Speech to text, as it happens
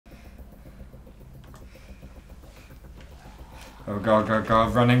Oh god, god,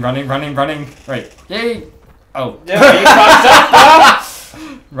 god, running. Right, yay! Oh. Yeah, you fucked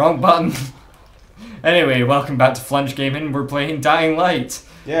up, Wrong button. Anyway, welcome back to Flunge Gaming. We're playing Dying Light.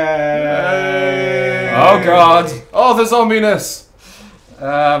 Yay! Oh god. Oh, the zombiness!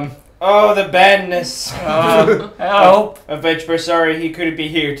 Oh, the badness. Help! Of which we're sorry he couldn't be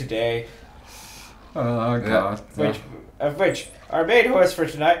here today. Oh god. Of which our main host for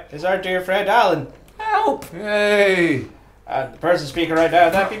tonight is our dear friend Alan. Help! Yay! And the person speaking right now,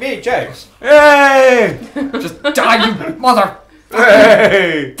 that'd be me, James. Yay! Just die, you mother!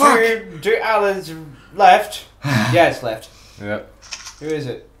 Hey! To Alan's left. Yeah, it's left. Yeah. Who is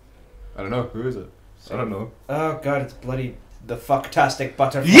it? I don't know. Who is it? I don't know. Oh god, it's bloody the fucktastic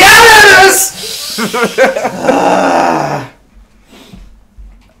butterfly. Yes!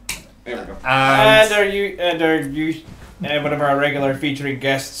 There we go. And one of our regular featuring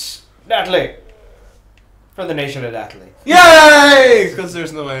guests, Natalie. From the nation of Natalie. Yay! Because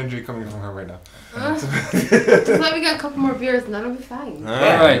there's no energy coming from her right now. Just let me get a couple more beers and that'll be fine.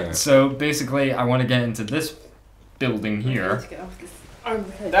 Alright, so basically I want to get into this building here.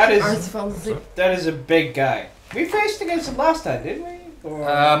 That is a big guy. We faced against him last time, didn't we?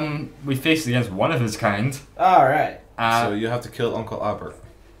 Or... We faced against one of his kind. Alright. So you have to kill Uncle Albert.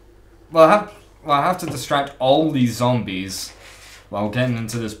 Well, I have to distract all these zombies while getting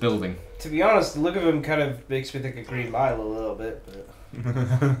into this building. To be honest, the look of him kind of makes me think of Green Mile a little bit, but...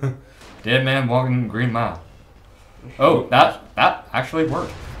 Dead man walking Green Mile. Oh, that actually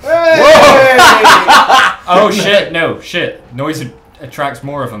worked. Hey! Oh shit, no, shit. Noise attracts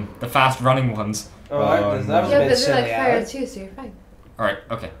more of them. The fast running ones. Oh, that was a Yeah, bit but they're silly, like fire Alan. too, so you're fine. Alright,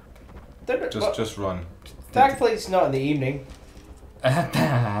 okay. Just run. Thankfully, it's not in the evening.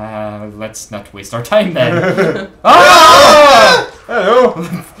 Let's not waste our time then. Ah! Hello!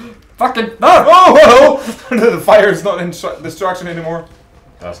 Fucking no! Oh, hello! The fire's not in distraction anymore.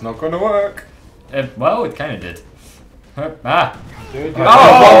 That's not gonna work. Well, it kind of did. Dude,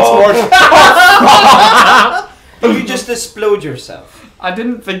 you just explode yourself. I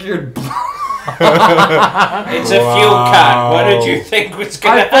didn't think you'd blow. It's a fuel can. What did you think was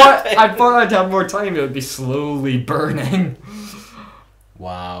gonna happen? I thought I'd have more time. It would be slowly burning.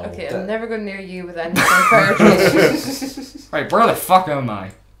 Wow. Okay, I'm never going near you with any fire tools. Right, where the fuck am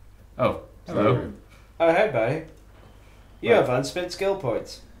I? Oh, hello. Oh, hey, buddy. You have unspent skill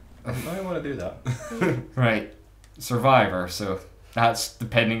points. I don't want to do that. Right, survivor. So that's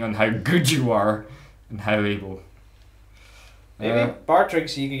depending on how good you are and how able. Maybe bar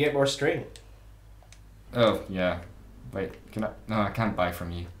tricks so you can get more string. Oh yeah. Wait, can I? No, I can't buy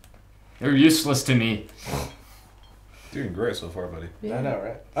from you. You're useless to me. Doing great so far, buddy. Yeah. I know,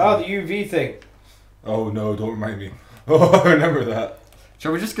 right? Oh, the UV thing. Oh no, don't remind me. Oh, I remember that.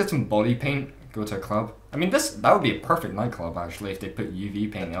 Shall we just get some body paint? Go to a club. I mean, that would be a perfect nightclub actually if they put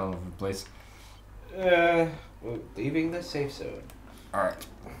UV paint all over the place. Leaving the safe zone. All right.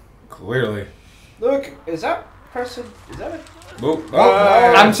 Clearly. Look, is that person? Is that it? Oh,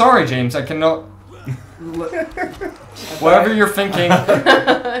 I'm sorry, James. I cannot. Whatever you're thinking.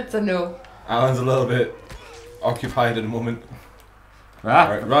 It's a no. Alan's a little bit occupied at the moment.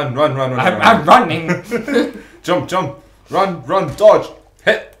 Alright, run. I'm running. Jump. Run, dodge,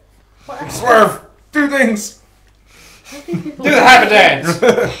 hit, swerve, do things. Do the happy dance.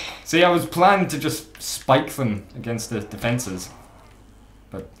 See, I was planning to just spike them against the defenses.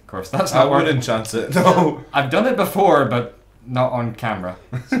 But, of course, that's not I working. wouldn't chance it, no. I've done it before, but not on camera.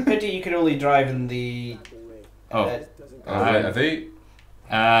 It's a pity you can only drive in the... Are they?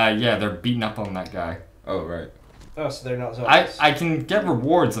 Yeah, they're beating up on that guy. Oh, right. Oh, so they're not zombies. I can get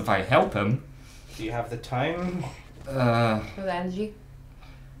rewards if I help him. Do you have the time? With energy.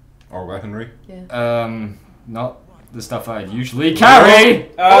 Or weaponry. Yeah. Not the stuff I usually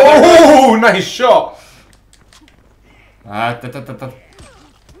carry. Oh, nice shot.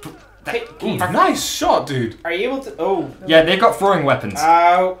 Ooh, nice shot, dude. are you able to... Oh. Yeah, they got throwing weapons.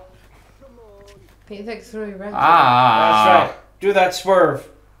 Ow. Can you take throw your red? That's right. Do that swerve.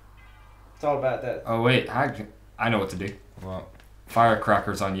 It's all about that. Oh wait, I know what to do. What?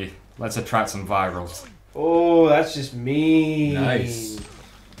 Firecrackers on you. Let's attract some virals. Oh, that's just mean. Nice.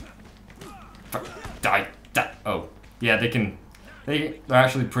 Die. Oh, yeah, they're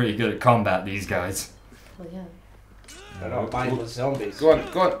actually pretty good at combat, these guys. Well, yeah. They're not mindless zombies. Go on.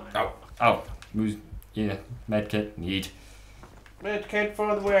 Oh, yeah, medkit, need. Medkit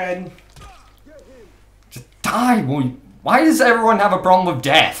for the win. Just die, will you? Why does everyone have a problem with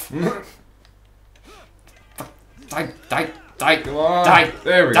death? Die. Come on. Die.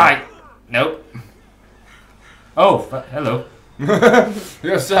 There we Die. Nope. Oh, hello. go.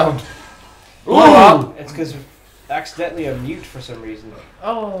 Your sound. Blow up. It's because accidentally on mute for some reason.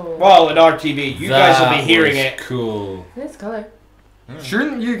 Oh. Well, in RTV, you guys will be hearing it. Cool. Nice color.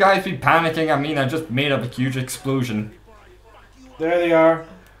 Shouldn't you guys be panicking? I mean, I just made up a huge explosion. There they are.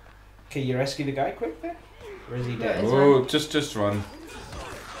 Okay, you rescue the guy quick there? Or is he dead? Oh, just run.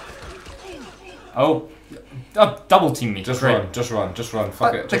 Oh, double team me. Just Great. run.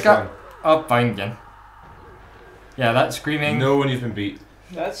 Fuck it. Just guy- run. Oh, fine again. Yeah, that's screaming. No one you've been beat.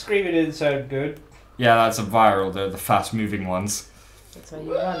 That screaming didn't sound good. Yeah, that's a viral. They're the fast-moving ones. That's why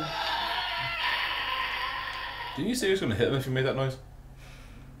you run. Didn't you say you was gonna hit him if you made that noise?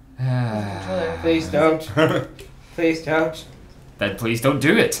 Please don't. Please don't. Then please don't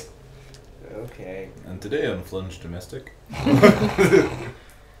do it. Okay. And today on Flunge Domestic. You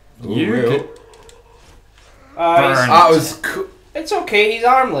Ooh, could- Burn. that was cool. It's okay, he's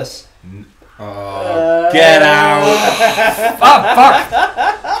armless. Get out!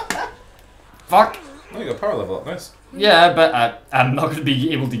 Ah, fuck! Fuck. Oh, you got power level up, nice. Yeah, but I'm not going to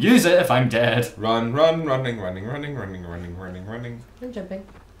be able to use it if I'm dead. Running. I'm jumping.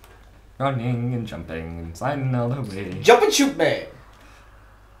 Running and jumping and sliding all the way. Jump and shoot, man.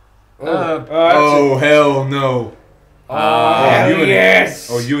 Oh, hell no. Hell you in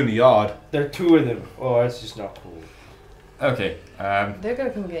yes. you in the yard. There are two of them. Oh, that's just not cool. Okay, They're gonna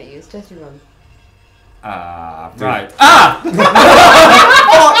come get you. It's just you run. right. Ah!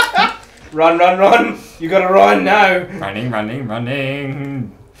 Run. You gotta run now.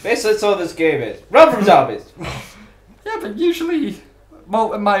 Running. Basically, that's all this game is. Run from zombies. Yeah, but usually,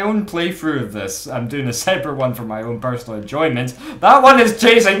 well, in my own playthrough of this, I'm doing a separate one for my own personal enjoyment. That one is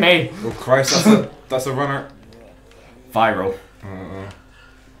chasing me! Oh Christ, that's a runner. Viral.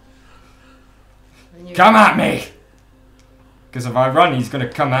 And you Come at me! Because if I run, he's going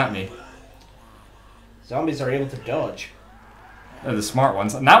to come at me. Zombies are able to dodge. They're the smart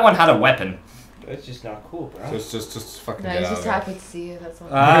ones. And that one had a weapon. That's just not cool, bro. Just fucking No, get he's out just of there. happy to see you. That's all.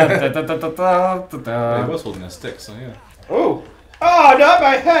 Well, he was holding a stick, so yeah. Oh, not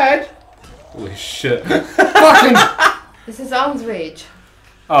my head. Holy shit. Fucking... This is On's rage.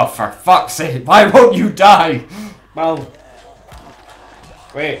 Oh, for fuck's sake. Why won't you die? Well,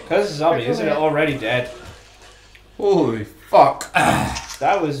 wait, because it's a zombie, isn't it already dead? Holy fuck.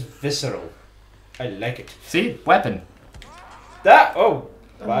 That was visceral. I like it. See? Weapon. Oh,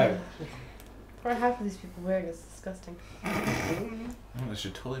 wow. Poor half of these people wearing is disgusting. Oh, they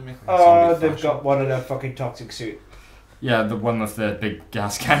should totally make like a Oh, zombie they've fashion. got one in a fucking toxic suit. Yeah, the one with the big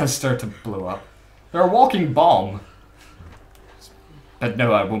gas canister to blow up. They're a walking bomb. But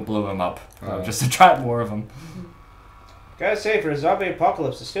no, I won't blow them up. I'll just attract more of them. Gotta say, for a zombie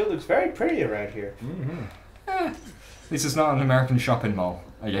apocalypse, it still looks very pretty around here. At least it's not an American shopping mall.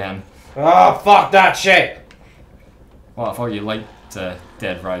 Again. Oh, fuck that shit! Well, I thought you liked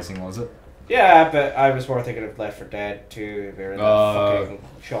Dead Rising, was it? Yeah, but I was more thinking of Left 4 Dead 2, they're in the fucking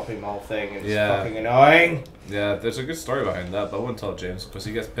shopping mall thing, and it's fucking annoying. Yeah, there's a good story behind that, but I won't tell James because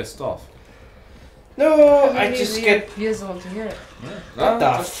he gets pissed off. No, I Maybe just the get... abusal to hear it. What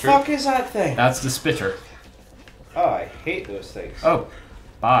the fuck is that thing? That's the spitter. Oh, I hate those things. Oh,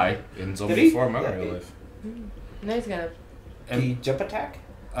 bye. In Did zombie he? form and Yeah, real he- life. Now he's gonna. The jump attack?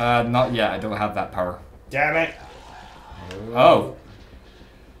 Not yet, I don't have that power. Damn it. Oh,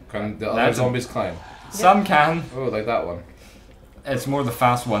 Can the other That's a- zombies climb? some can. Oh, like that one. It's more the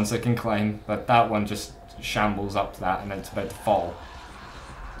fast ones that can climb, but that one just shambles up that and it's about to fall.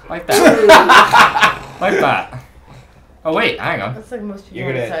 Like that. Like that. Oh wait, hang on. That's like most people You're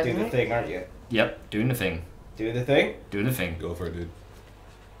on the gonna side, do the right? thing, aren't you? Yep, doing the thing. Do the thing? Doing the thing. Go for it, dude.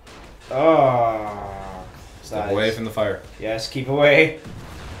 Oh. Step nice. away from the fire. Yes, keep away.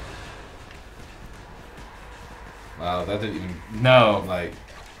 Wow, that didn't even, No. like,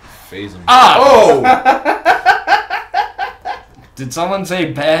 phase him. Ah! Oh! Did someone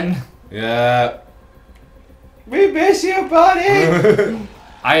say Ben? Yeah. We miss you, buddy!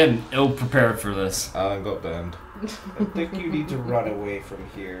 I am ill prepared for this. Alan got banned. I think you need to run away from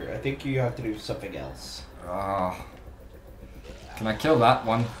here. I think you have to do something else. Oh. Can I kill that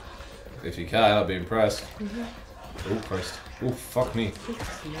one? If you can, I'll be impressed. Oh, Christ. Oh, fuck me.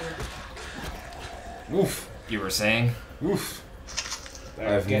 Oof. You were saying? Oof. There,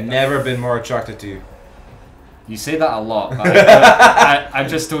 I've get never been more attracted to you. You say that a lot, but I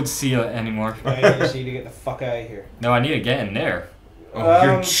just don't see it anymore. I just need to get the fuck out of here. No, I need to get in there. Oh,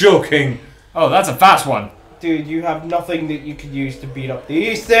 you're joking. Oh, that's a fast one. Dude, you have nothing that you can use to beat up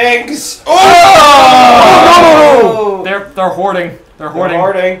these things! Oh! They're hoarding. They're hoarding.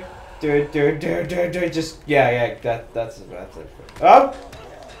 Hoarding. Dude, just yeah, that's it. Up,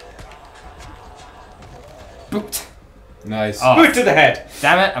 Boot. Nice. Oh. boot to the head.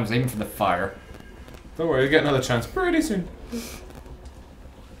 Damn it! I was aiming for the fire. Don't worry, you get another chance pretty soon.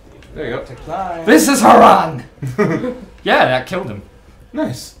 There you go. To climb. This is Haran! Yeah, that killed him.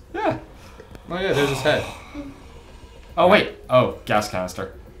 Nice. Yeah. Oh yeah, there's his head. Oh wait. Oh, gas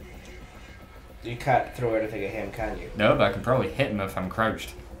canister. You can't throw anything at him, can you? No, but I can probably hit him if I'm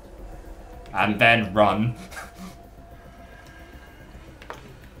crouched. And then run. I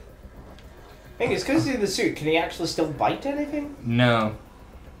think it's because he's in the suit. Can he actually still bite anything? No.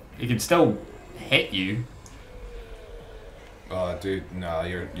 He can still hit you. Oh, dude, no,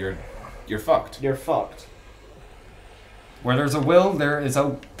 you're fucked. You're fucked. Where there's a will, there is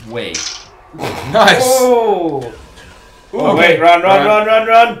a way. Nice. Oh! Ooh, Okay. wait,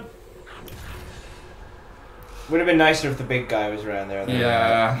 run! Would have been nicer if the big guy was around there. Though.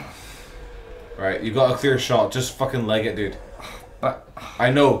 Yeah. Right, you got a clear shot. Just fucking leg it, dude. But I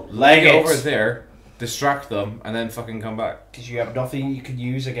know. Leg Leg it it. over there, distract them, and then fucking come back. Because you have nothing you could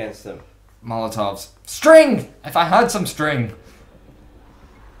use against them. Molotovs. String! If I had some string.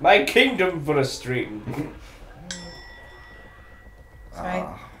 My kingdom for a string. Sorry.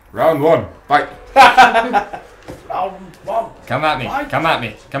 Round one. Fight. Round one. Come at me. What? Come at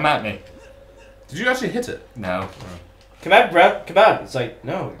me. Come at me. Did you actually hit it? No. Come on, bro. Come on. It's like,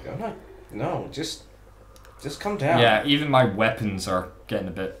 no, I'm not. No, just come down. Yeah, even my weapons are getting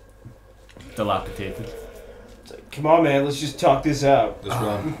a bit dilapidated. It's like, come on, man. Let's just talk this out. Just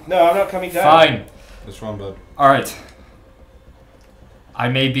run. No, I'm not coming down. Fine. Just run, bud. Alright. I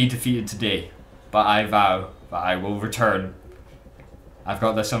may be defeated today, but I vow that I will return. I've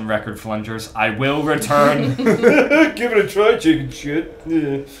got this on record, Flungers. I will return. Give it a try, chicken shit.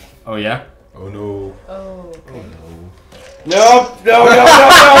 Yeah. Oh yeah? Oh no. Oh, okay. No.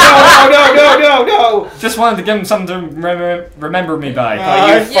 Just wanted to give him something to remember me by. Are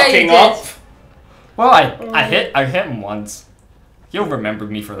you Yeah, you fucking did. up? Well, I hit him once. He'll remember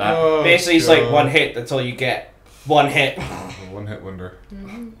me for that. Oh, Basically, it's like one hit. That's all you get. One hit. One hit wonder.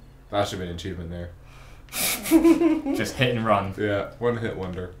 Mm-hmm. That should be an achievement there. Just hit and run. Yeah, one hit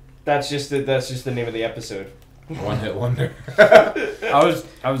wonder. That's just the name of the episode. One hit wonder. I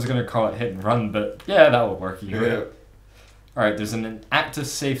was gonna call it hit and run, but yeah, that will work. Yeah. Alright, there's an active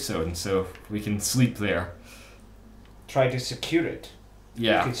safe zone, so we can sleep there. Try to secure it.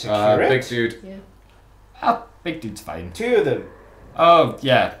 You Yeah. can secure it. Big dude. Yeah. Ah, big dude's fine. Two of them. Oh,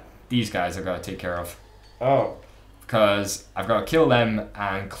 yeah. These guys I've got to take care of. Oh, Because I've got to kill them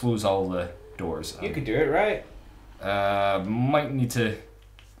and close all the doors. you could do it, right? Might need to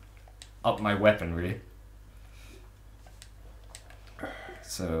up my weaponry.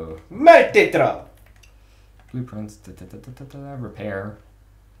 So, Multitra. blueprints, repair.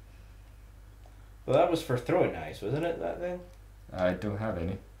 Well, that was for throwing knives, wasn't it? That thing. I don't have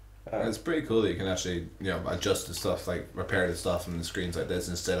any. It's pretty cool that you can actually, adjust the stuff, like repair the stuff on the screens like this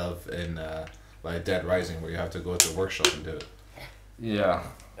instead of in like Dead Rising where you have to go to a workshop and do it. Yeah.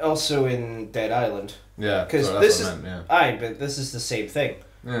 Also in Dead Island. Yeah, Because so this that's is what I meant, aye, but this is the same thing.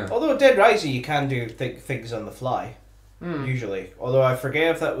 yeah. Although Dead Rising, you can do things on the fly. Usually. Although I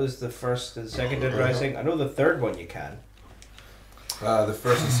forget if that was the first and second Dead Rising. I know the third one you can. The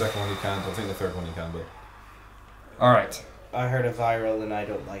first and second one you can't. I think the third one you can, but Alright. I heard a viral and I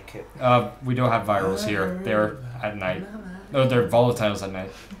don't like it. We don't have virals here. They're at night. No, they're volatiles at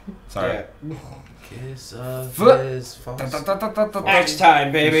night. Sorry. Yeah. kiss of Foot. his false Next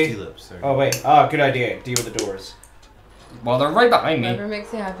time, baby. lips. There. Oh wait. Ah, good idea. Deal with the doors. Well, they're right behind me. Whatever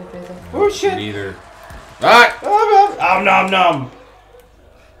makes you happy, Fraser. Oh shit. Neither. Ah! Nom nom.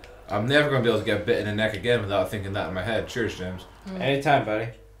 I'm never gonna be able to get bit in the neck again without thinking that in my head. Cheers, James. Anytime, buddy.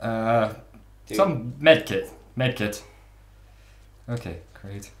 Dude. Some medkit. Medkit. Okay,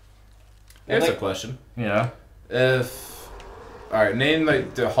 great. Here's a like- question. Yeah. Alright, name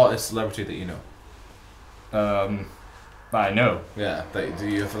like the hottest celebrity that you know. I know. Yeah, that do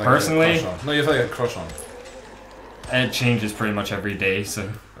you have like Personally? a crush on? No, you have like a crush on. It changes pretty much every day,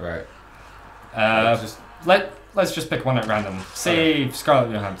 so. Alright. Just let's just pick one at random. Say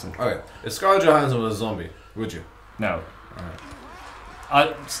Scarlett Johansson. Okay. If Scarlett Johansson was a zombie, would you? No. Alright.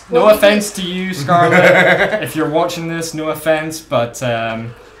 No Well, offense to you, Scarlett. If you're watching this, no offense, but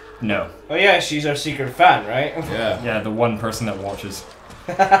no. Oh yeah, she's our secret fan, right? Yeah. Yeah, the one person that watches.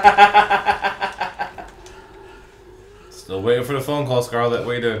 Still waiting for the phone call, Scarlett.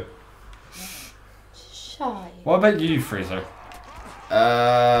 What are you doing? Shy. What about you, Fraser?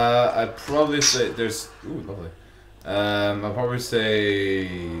 I'd probably say there's. Ooh, lovely. I'd probably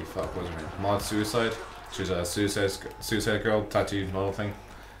say. Fuck, what's her name? Mod Suicide. She's a suicide girl, tattooed model thing.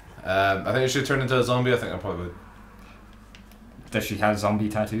 I think if she turned into a zombie, I think I probably would. Does she have zombie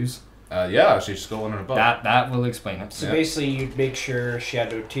tattoos? Yeah, she just got one in her butt. That will explain it. So Yeah. basically, you'd make sure she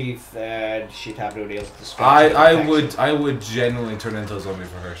had no teeth and she'd have no nails to scratch. I would genuinely turn into a zombie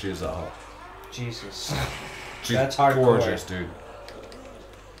for her. She was that hot. Jesus. She's That's hardcore. gorgeous, dude.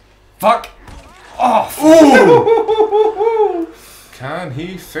 Fuck off! Can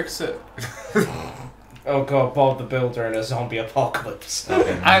he fix it? Oh god, Bob the Builder in a zombie apocalypse.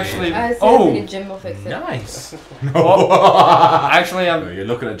 Actually, I oh, think Jim will fix it. Nice. actually, No, you're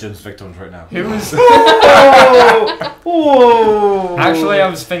looking at Jim's victims right now. who was? Whoa! Actually, I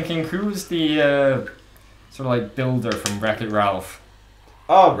was thinking, who's the sort of like builder from Wreck-It Ralph?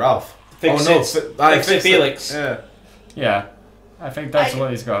 Oh, Ralph. Fix oh no, it. Fix It Felix. Yeah. Yeah, I think that's what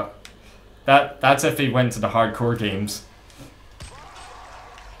he's got. That's if he went to the hardcore games.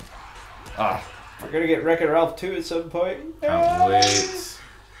 Ah, We're gonna get Wreck-It Ralph 2 at some point. Can't wait.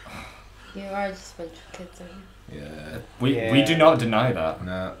 You are just a bunch of kids, aren't you? Yeah. we do not deny that.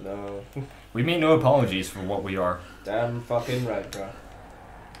 Nah. No. We make no apologies for what we are. Damn fucking right, bro.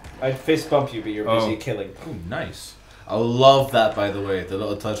 I'd fist bump you, but you're busy killing. Oh, nice. I love that, by the way. The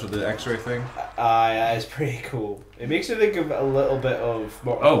little touch with the X-ray thing. Yeah, it's pretty cool. It makes me think of a little bit of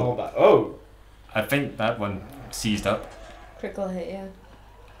Mortal Oh. Kombat. Oh! I think that one seized up. Critical hit, yeah.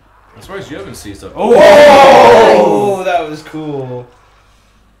 I'm surprised you haven't seized up. Oh! Oh, that was cool.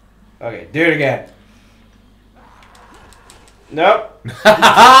 Okay, do it again. Nope.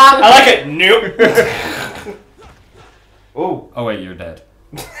 I like it. Nope. Oh. Oh wait, you're dead.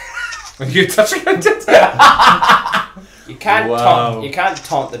 You're touching it. You can't Wow. taunt. You can't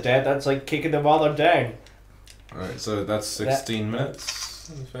taunt the dead. That's like kicking them while they're down. Alright, so that's 16 minutes.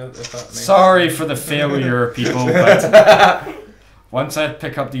 If that makes Sorry for the failure, people, but once I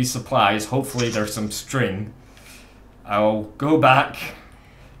pick up these supplies, hopefully there's some string, I'll go back,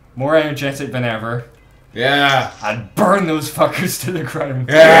 more energetic than ever, Yeah. and burn those fuckers to the ground.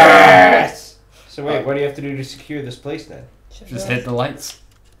 Yes. So wait, what do you have to do to secure this place then? Just hit the lights.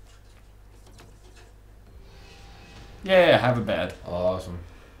 Yeah, have a bed. Awesome.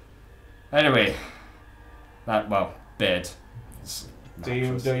 Anyway, bed. It's Do you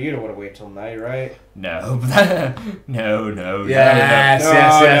mattress. don't want to wait till night, right? No, no. Yes, No,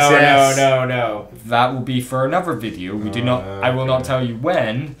 yes, yes, no, yes. no. That will be for another video. We do not. I will not tell you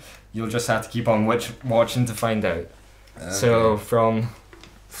when. You'll just have to keep on watching to find out. So from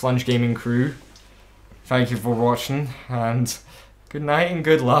Flunge Gaming Crew, thank you for watching, and good night and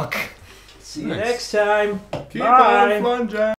good luck. See you Nice. next time. Keep Bye. on plunging.